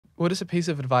what is a piece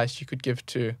of advice you could give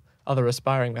to other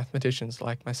aspiring mathematicians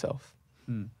like myself?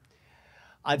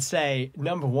 I'd say,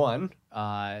 number one,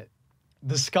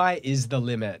 the sky is the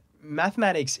limit.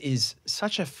 Mathematics is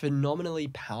such a phenomenally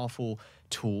powerful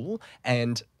tool,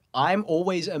 and I'm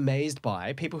always amazed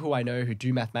by people who I know who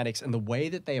do mathematics and the way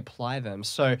that they apply them.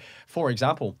 So, for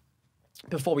example,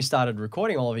 before we started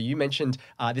recording, Oliver, you mentioned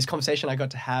this conversation I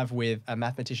got to have with a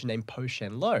mathematician named Po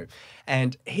Shen Lo.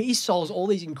 And he solves all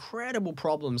these incredible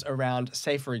problems around,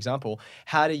 say, for example,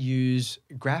 how to use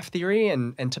graph theory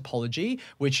and topology,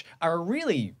 which are a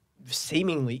really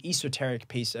seemingly esoteric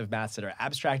piece of maths that are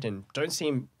abstract and don't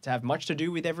seem to have much to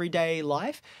do with everyday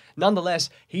life.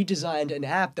 Nonetheless, he designed an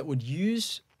app that would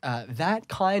use that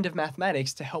kind of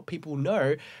mathematics to help people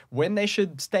know when they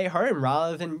should stay home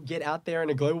rather than get out there in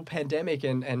a global pandemic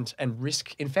and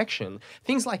risk infection.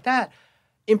 Things like that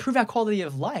improve our quality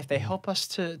of life. They help us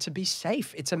to be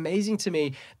safe. It's amazing to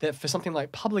me that for something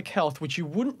like public health, which you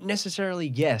wouldn't necessarily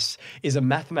guess is a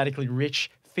mathematically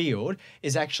rich field,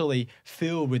 is actually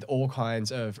filled with all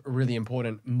kinds of really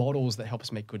important models that help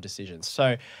us make good decisions.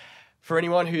 So for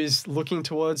anyone who's looking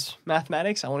towards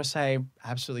mathematics, I want to say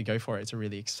absolutely go for it. It's a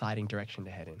really exciting direction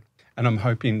to head in. And I'm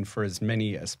hoping for as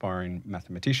many aspiring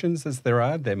mathematicians as there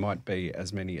might be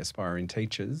as many aspiring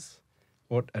teachers.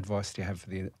 What advice do you have for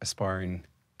the aspiring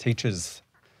teachers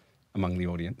among the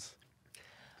audience?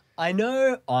 I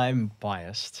know I'm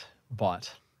biased,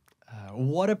 but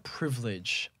what a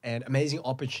privilege and amazing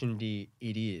opportunity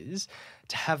it is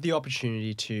to have the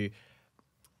opportunity to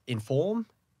inform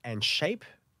and shape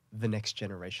the next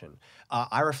generation.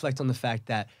 I reflect on the fact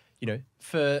that,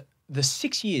 for the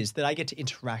 6 years that I get to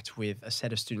interact with a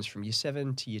set of students from year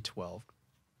 7 to year 12,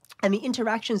 and the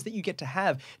interactions that you get to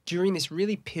have during this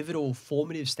really pivotal,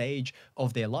 formative stage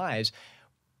of their lives,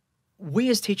 we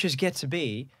as teachers get to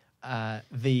be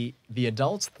the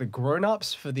adults, the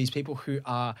grown-ups for these people who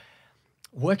are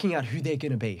working out who they're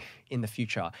going to be in the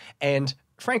future. And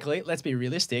frankly, let's be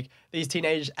realistic, these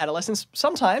teenage adolescents,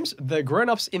 sometimes the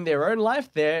grown-ups in their own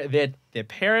life, their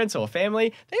parents or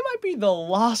family, they might be the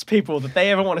last people that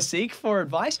they ever want to seek for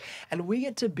advice. And we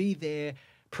get to be there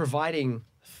providing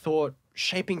thought,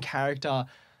 shaping character.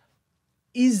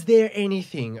 Is there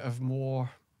anything of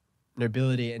more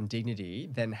nobility and dignity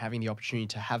than having the opportunity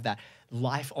to have that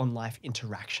life-on-life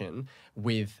interaction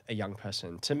with a young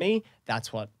person? To me,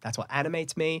 that's what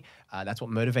animates me. That's what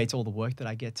motivates all the work that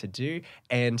I get to do.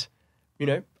 And,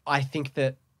 I think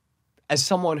that as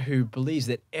someone who believes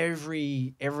that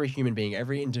every human being,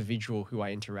 every individual who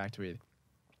I interact with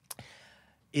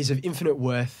is of infinite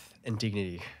worth and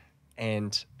dignity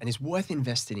and is worth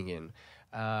investing in,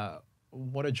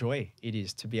 what a joy it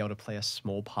is to be able to play a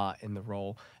small part in the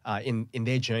role, in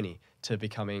their journey to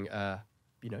becoming a,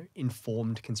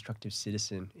 informed, constructive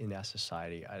citizen in our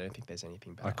society. I don't think there's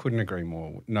anything better. I couldn't agree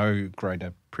more. No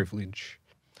greater privilege.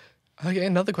 Okay,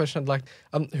 another question I'd like.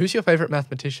 Who's your favorite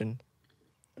mathematician?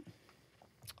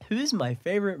 Who's my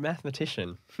favorite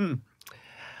mathematician? I'm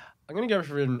going to go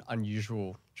for an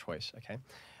unusual choice, okay?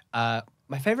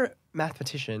 My favorite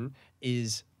mathematician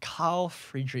is Carl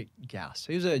Friedrich Gauss.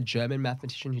 He was a German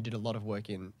mathematician who did a lot of work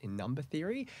in number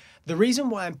theory. The reason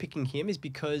why I'm picking him is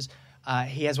because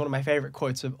he has one of my favorite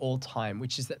quotes of all time,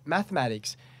 which is that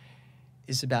mathematics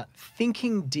is about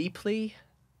thinking deeply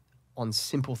on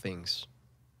simple things.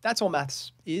 That's all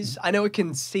maths is. I know it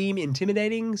can seem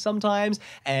intimidating sometimes,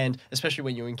 and especially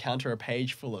when you encounter a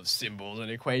page full of symbols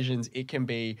and equations, it can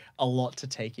be a lot to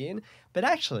take in. But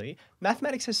actually,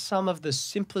 mathematics has some of the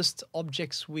simplest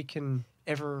objects we can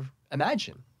ever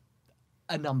imagine.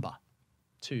 A number,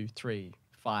 2, 3,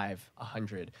 5,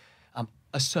 100,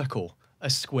 a circle, a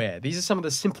square. These are some of the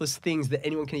simplest things that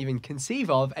anyone can even conceive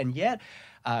of, and yet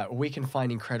we can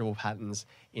find incredible patterns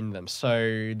in them.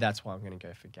 So that's why I'm going to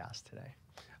go for Gauss today.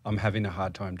 I'm having a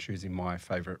hard time choosing my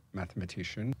favourite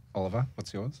mathematician. Oliver,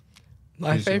 what's yours?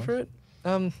 My favorite?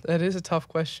 That is a tough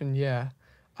question, yeah.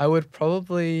 I would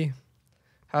probably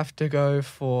have to go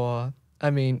for,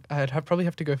 probably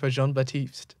have to go for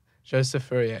Jean-Baptiste Joseph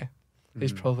Fourier.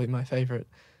 He's probably my favorite.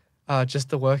 Just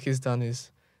the work he's done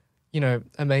is,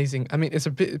 amazing. I mean, it's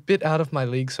a bit out of my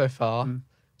league so far,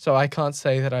 so I can't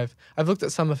say that I've looked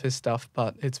at some of his stuff,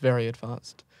 but it's very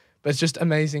advanced. But it's just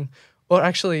amazing. Or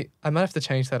actually, I might have to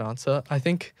change that answer. I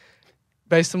think,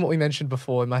 based on what we mentioned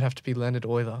before, it might have to be Leonhard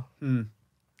Euler.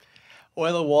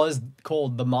 Euler was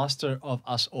called the master of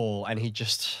us all, and he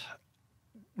just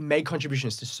made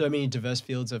contributions to so many diverse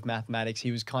fields of mathematics.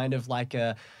 He was kind of like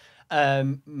a,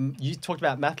 you talked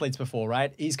about mathletes before,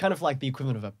 right? He's kind of like the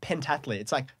equivalent of a pentathlete.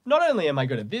 It's like, not only am I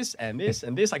good at this and this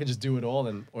and this, I can just do it all,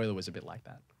 and Euler was a bit like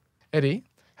that. Eddie,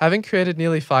 having created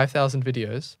nearly 5,000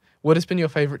 videos, what has been your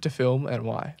favorite to film and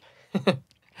why?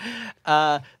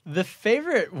 The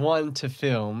favorite one to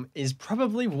film is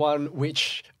probably one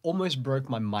which almost broke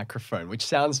my microphone, which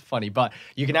sounds funny, but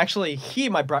you can actually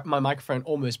hear my microphone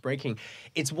almost breaking.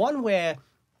 It's one where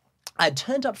I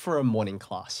turned up for a morning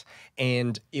class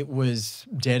and it was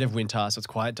dead of winter, so it's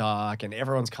quite dark and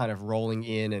everyone's kind of rolling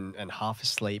in and half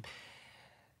asleep.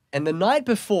 And the night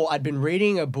before, I'd been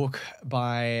reading a book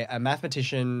by a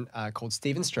mathematician called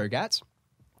Stephen Strogatz.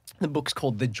 The book's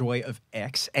called The Joy of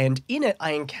X, and in it,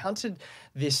 I encountered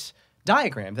this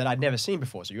diagram that I'd never seen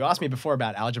before. So you asked me before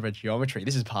about algebra geometry.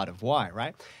 This is part of why,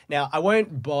 right? Now, I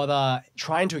won't bother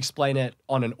trying to explain it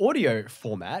on an audio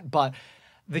format, but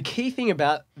the key thing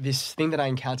about this thing that I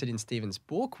encountered in Stephen's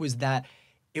book was that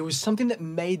it was something that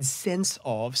made sense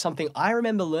of something I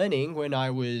remember learning when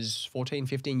I was 14,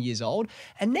 15 years old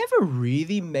and never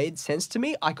really made sense to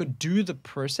me. I could do the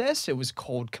process. It was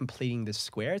called completing the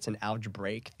square. It's an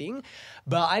algebraic thing,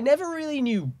 but I never really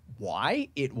knew why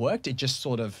it worked. It just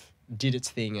sort of did its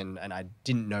thing and I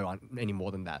didn't know any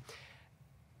more than that.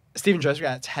 Stephen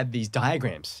Strogatz had these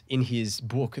diagrams in his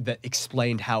book that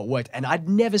explained how it worked, and I'd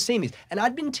never seen these. And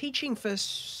I'd been teaching for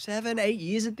 7, 8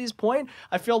 years at this point.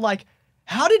 I feel like,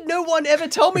 how did no one ever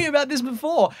tell me about this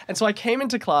before? And so I came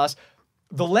into class.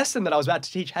 The lesson that I was about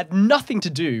to teach had nothing to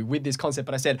do with this concept,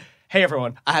 but I said, hey,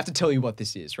 everyone, I have to tell you what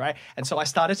this is, right? And so I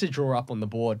started to draw up on the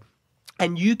board.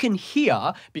 And you can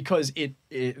hear, because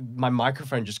my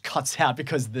microphone just cuts out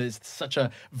because there's such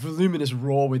a voluminous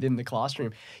roar within the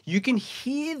classroom. You can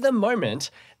hear the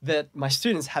moment that my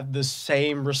students have the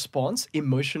same response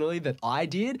emotionally that I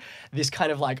did. This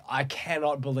kind of like, I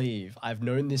cannot believe I've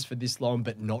known this for this long,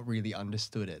 but not really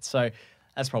understood it. So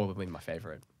that's probably my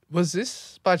favorite. Was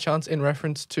this by chance in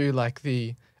reference to like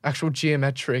the actual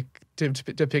geometric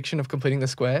depiction of completing the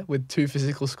square with 2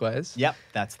 physical squares? Yep,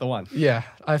 that's the one. Yeah,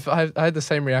 I had the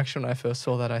same reaction when I first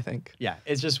saw that, I think. Yeah,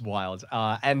 it's just wild.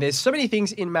 And there's so many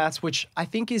things in maths which I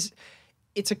think it's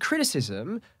a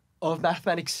criticism of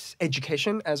mathematics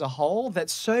education as a whole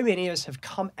that so many of us have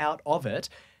come out of it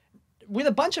with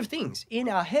a bunch of things in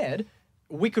our head.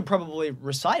 We could probably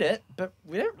recite it, but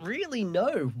we don't really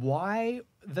know why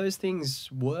those things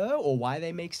were or why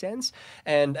they make sense.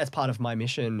 And that's part of my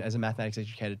mission as a mathematics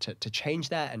educator to change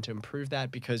that and to improve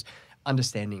that, because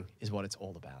understanding is what it's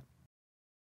all about.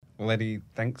 Well, Eddie,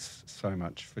 thanks so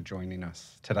much for joining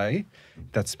us today.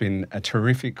 That's been a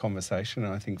terrific conversation,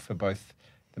 and I think for both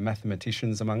the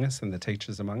mathematicians among us and the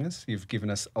teachers among us, you've given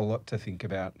us a lot to think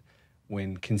about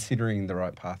when considering the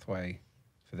right pathway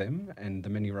for them and the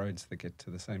many roads that get to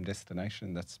the same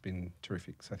destination. That's been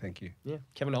terrific. So thank you. Yeah.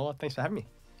 Kevin Ola, thanks for having me.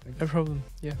 No problem.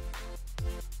 Yeah.